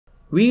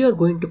We are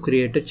going to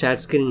create a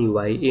ChatScreen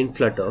UI in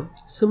Flutter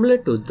similar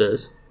to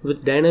this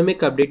with dynamic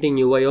updating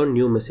UI on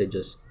new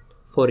messages.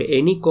 For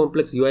any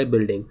complex UI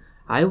building,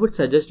 I would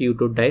suggest you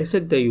to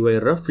dissect the UI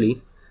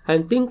roughly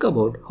and think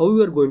about how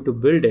you are going to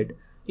build it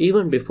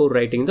even before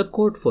writing the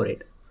code for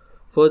it.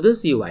 For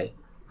this UI,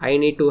 I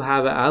need to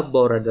have an app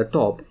bar at the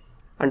top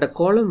and a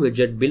column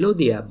widget below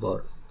the app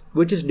bar,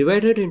 which is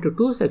divided into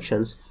two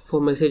sections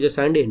for messages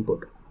and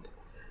input.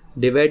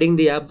 Dividing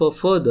the app bar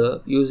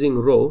further using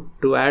row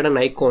to add an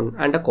icon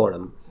and a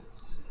column.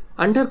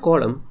 Under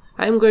column,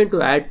 I am going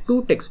to add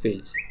two text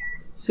fields.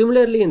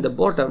 Similarly, in the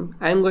bottom,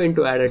 I am going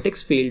to add a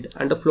text field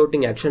and a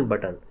floating action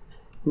button.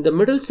 In the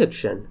middle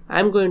section, I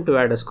am going to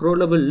add a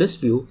scrollable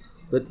list view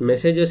with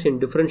messages in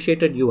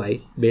differentiated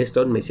UI based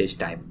on message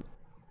type.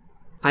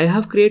 I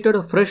have created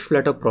a fresh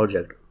Flutter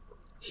project.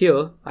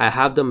 Here, I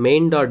have the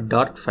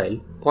main.dart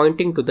file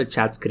pointing to the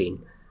chat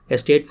screen, a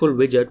stateful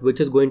widget which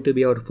is going to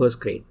be our first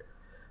screen.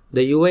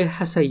 The UI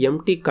has an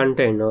empty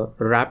container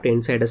wrapped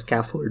inside a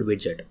scaffold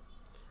widget.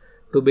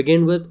 To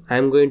begin with, I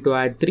am going to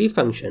add three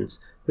functions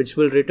which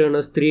will return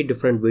us three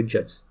different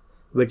widgets,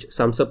 which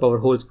sums up our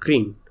whole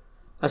screen.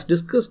 As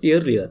discussed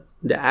earlier,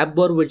 the app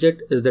bar widget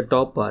is the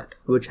top part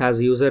which has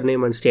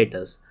username and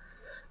status.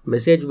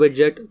 Message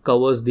widget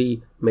covers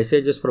the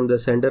messages from the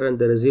sender and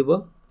the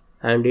receiver,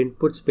 and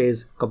input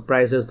space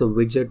comprises the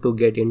widget to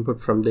get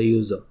input from the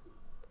user.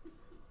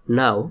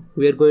 Now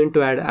we are going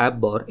to add app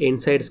bar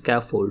inside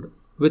scaffold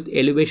with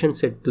elevation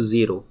set to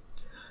 0,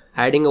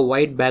 adding a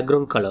white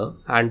background color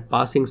and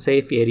passing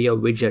safe area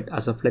widget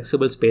as a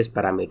flexible space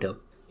parameter.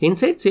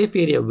 Inside safe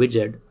area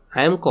widget,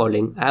 I am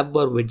calling app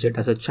bar widget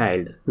as a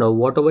child. Now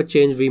whatever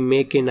change we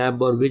make in app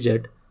bar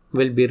widget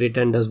will be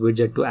returned as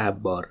widget to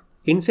app bar.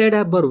 Inside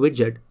app bar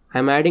widget, I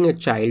am adding a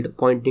child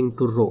pointing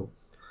to row.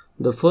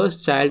 The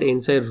first child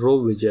inside row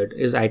widget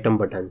is item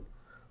button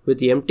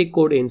with empty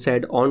code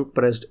inside on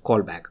pressed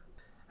callback.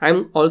 I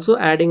am also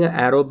adding an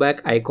arrow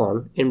back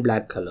icon in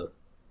black color.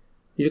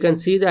 You can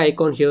see the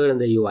icon here in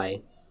the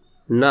UI.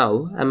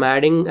 Now I am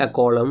adding a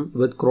column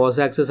with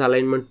cross-axis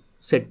alignment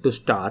set to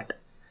start,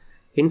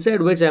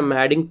 inside which I am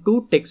adding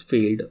two text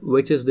field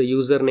which is the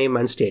username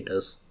and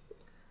status.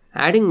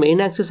 Adding main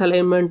axis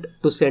alignment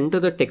to center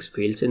the text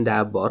fields in the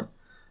app bar,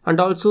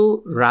 and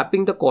also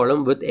wrapping the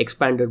column with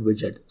expanded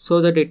widget so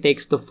that it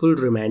takes the full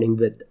remaining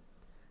width.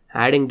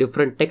 Adding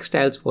different text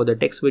styles for the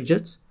text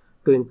widgets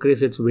to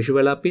increase its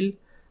visual appeal,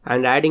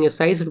 and adding a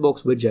sized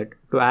box widget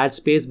to add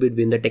space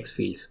between the text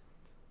fields.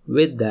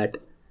 With that,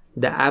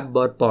 the app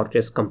bar part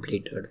is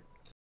completed.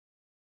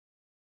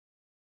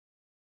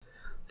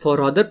 For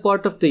other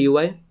part of the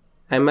UI,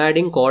 I am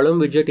adding column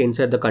widget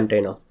inside the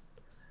container.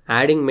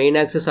 Adding main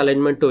axis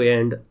alignment to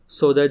end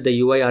so that the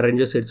UI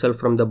arranges itself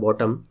from the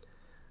bottom.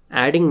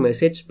 Adding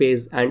message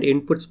space and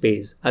input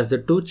space as the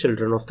two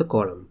children of the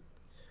column.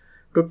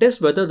 To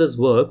test whether this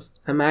works,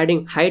 I am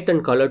adding height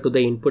and color to the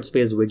input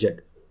space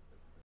widget.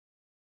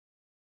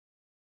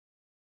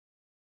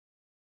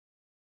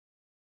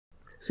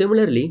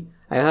 Similarly,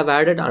 I have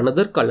added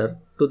another color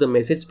to the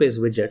message space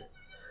widget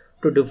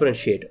to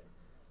differentiate.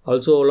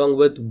 Also along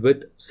with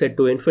width set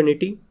to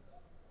infinity,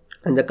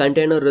 and the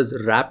container is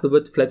wrapped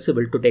with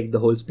flexible to take the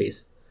whole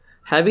space.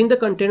 Having the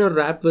container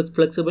wrapped with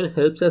flexible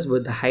helps us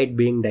with the height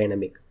being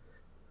dynamic.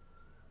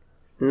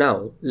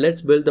 Now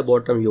let's build the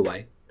bottom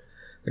UI,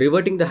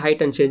 reverting the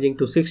height and changing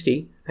to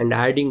 60 and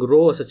adding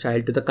row as a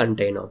child to the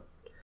container.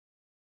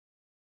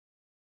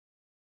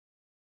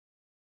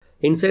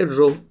 Inside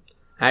row,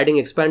 adding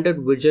expanded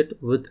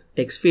widget with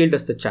text field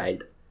as the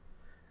child.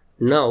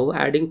 Now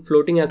adding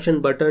floating action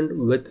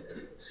button with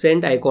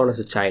send icon as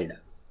a child.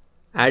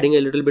 Adding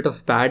a little bit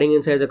of padding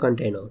inside the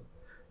container.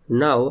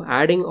 Now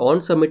adding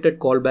on submitted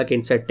callback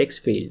inside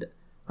text field,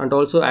 and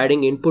also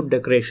adding input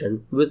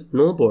decoration with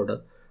no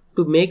border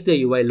to make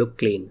the UI look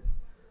clean.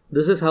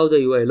 This is how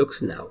the UI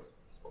looks now.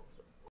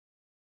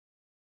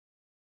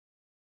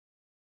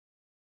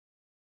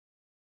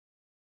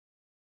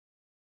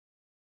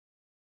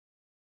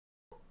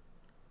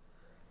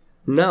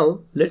 Now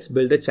let's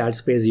build the chat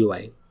space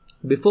UI.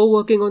 Before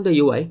working on the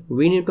UI,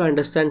 we need to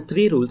understand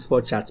three rules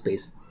for chat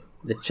space.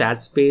 The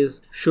chat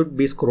space should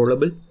be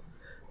scrollable.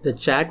 The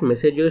chat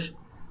messages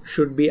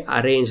should be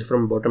arranged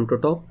from bottom to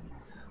top.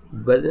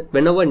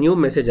 Whenever new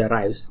message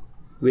arrives,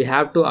 we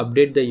have to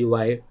update the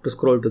UI to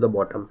scroll to the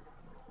bottom.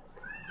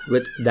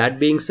 With that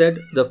being said,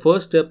 the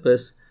first step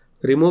is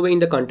removing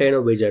the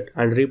container widget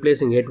and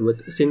replacing it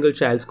with single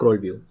child scroll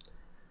view.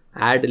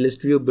 Add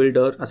list view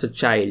builder as a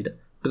child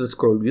to the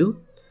scroll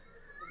view.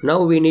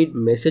 Now we need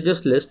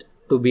messages list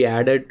to be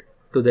added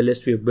to the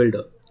list view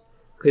builder.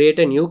 Create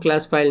a new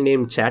class file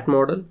named chat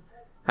model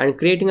and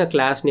creating a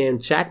class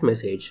named chat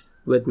message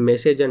with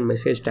message and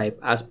message type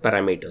as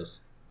parameters.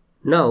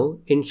 Now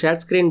in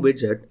chat screen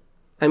widget,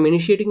 I am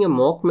initiating a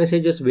mock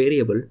messages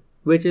variable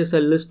which is a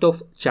list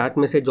of chat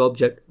message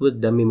object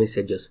with dummy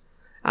messages.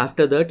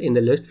 After that, in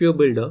the list view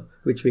builder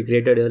which we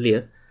created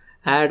earlier,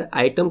 add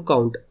item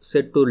count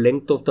set to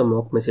length of the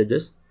mock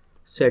messages,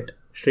 set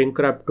shrink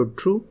wrap to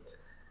true,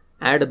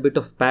 add a bit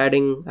of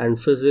padding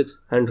and physics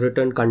and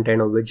return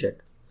container widget.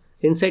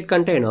 Inside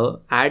container,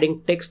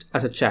 adding text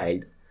as a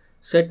child.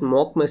 Set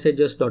mock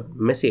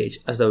messages.message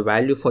as the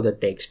value for the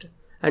text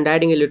and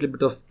adding a little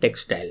bit of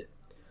text style.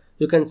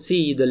 You can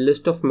see the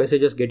list of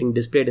messages getting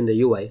displayed in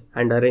the UI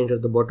and arranged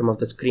at the bottom of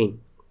the screen.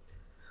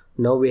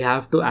 Now we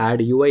have to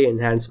add UI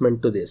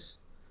enhancement to this.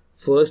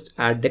 First,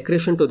 add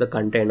decoration to the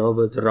container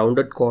with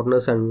rounded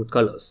corners and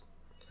colors.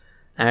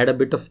 Add a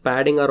bit of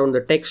padding around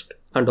the text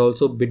and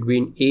also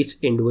between each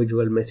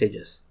individual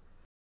messages.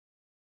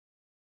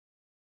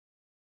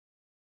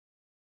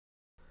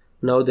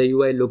 Now the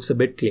UI looks a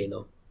bit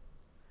cleaner.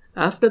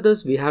 After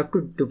this, we have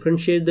to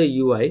differentiate the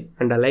UI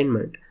and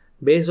alignment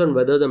based on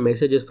whether the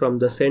message is from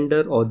the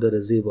sender or the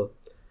receiver.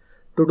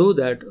 To do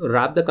that,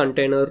 wrap the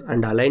container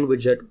and align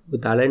widget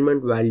with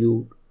alignment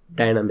value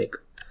dynamic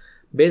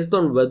based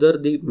on whether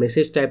the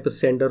message type is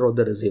sender or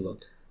the receiver.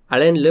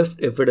 Align left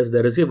if it is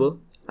the receiver,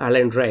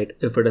 align right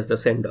if it is the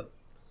sender.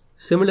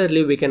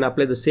 Similarly, we can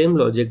apply the same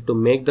logic to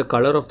make the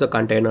color of the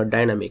container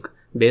dynamic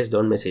based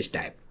on message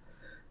type.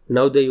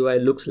 Now the UI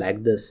looks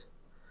like this.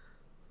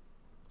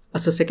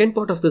 As a second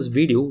part of this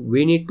video,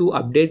 we need to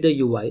update the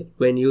UI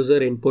when user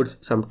inputs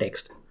some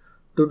text.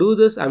 To do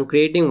this, I'm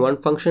creating one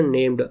function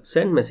named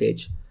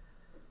sendMessage,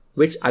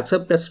 which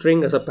accepts a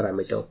string as a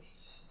parameter.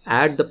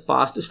 Add the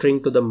passed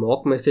string to the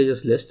mock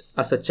messages list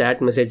as a chat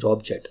message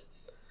object.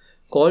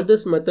 Call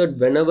this method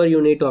whenever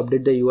you need to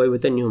update the UI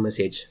with a new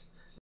message.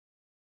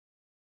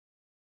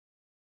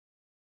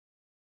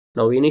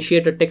 Now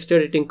initiate a text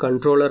editing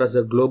controller as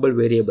a global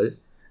variable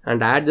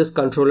and add this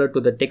controller to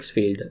the text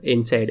field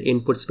inside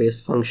input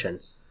space function.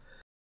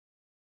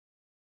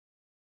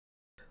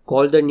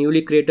 Call the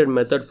newly created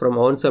method from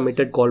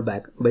onSubmitted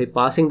callback by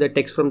passing the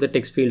text from the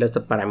text field as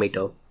the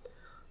parameter.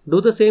 Do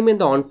the same in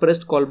the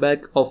onPressed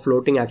callback of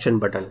floating action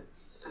button.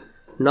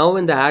 Now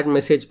in the add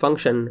message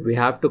function, we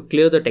have to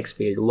clear the text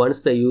field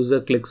once the user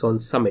clicks on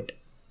submit.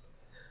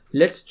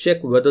 Let's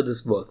check whether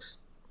this works.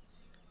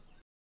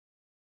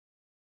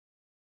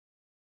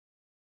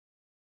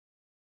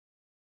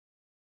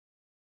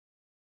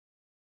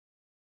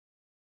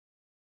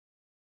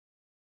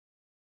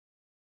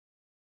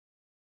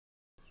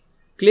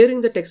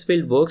 Clearing the text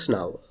field works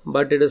now,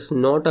 but it is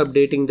not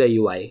updating the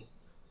UI.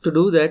 To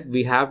do that,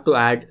 we have to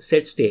add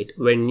setState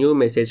when new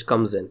message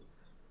comes in.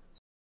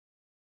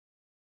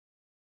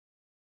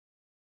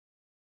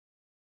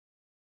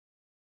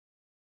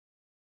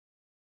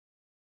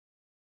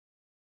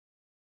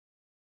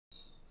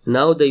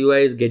 Now the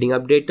UI is getting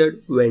updated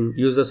when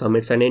user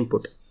submits an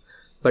input,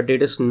 but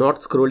it is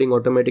not scrolling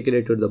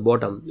automatically to the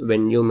bottom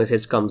when new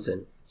message comes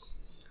in.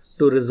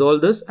 To resolve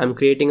this, I'm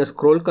creating a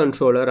scroll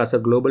controller as a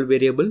global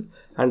variable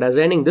and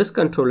assigning this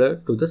controller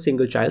to the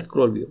single child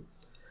scroll view.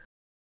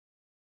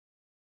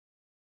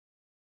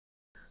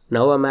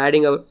 Now I'm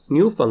adding a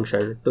new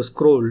function to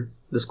scroll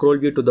the scroll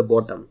view to the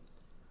bottom.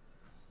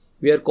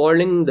 We are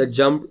calling the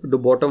jump to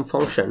bottom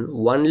function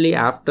only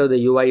after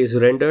the UI is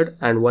rendered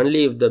and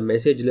only if the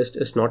message list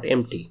is not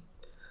empty.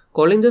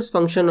 Calling this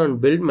function on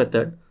build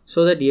method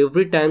so that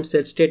every time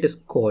setState is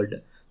called,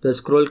 the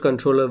scroll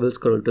controller will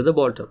scroll to the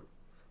bottom.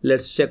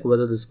 Let's check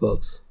whether this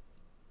works.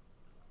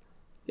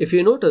 If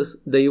you notice,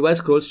 the UI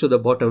scrolls to the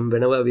bottom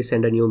whenever we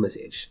send a new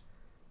message.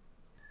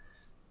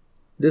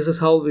 This is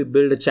how we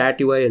build a chat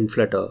UI in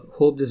Flutter.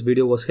 Hope this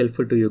video was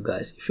helpful to you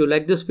guys. If you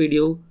like this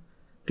video,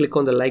 click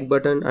on the like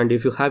button, and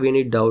if you have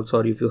any doubts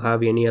or if you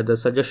have any other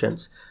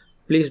suggestions,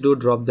 please do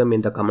drop them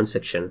in the comment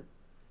section.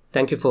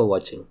 Thank you for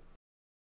watching.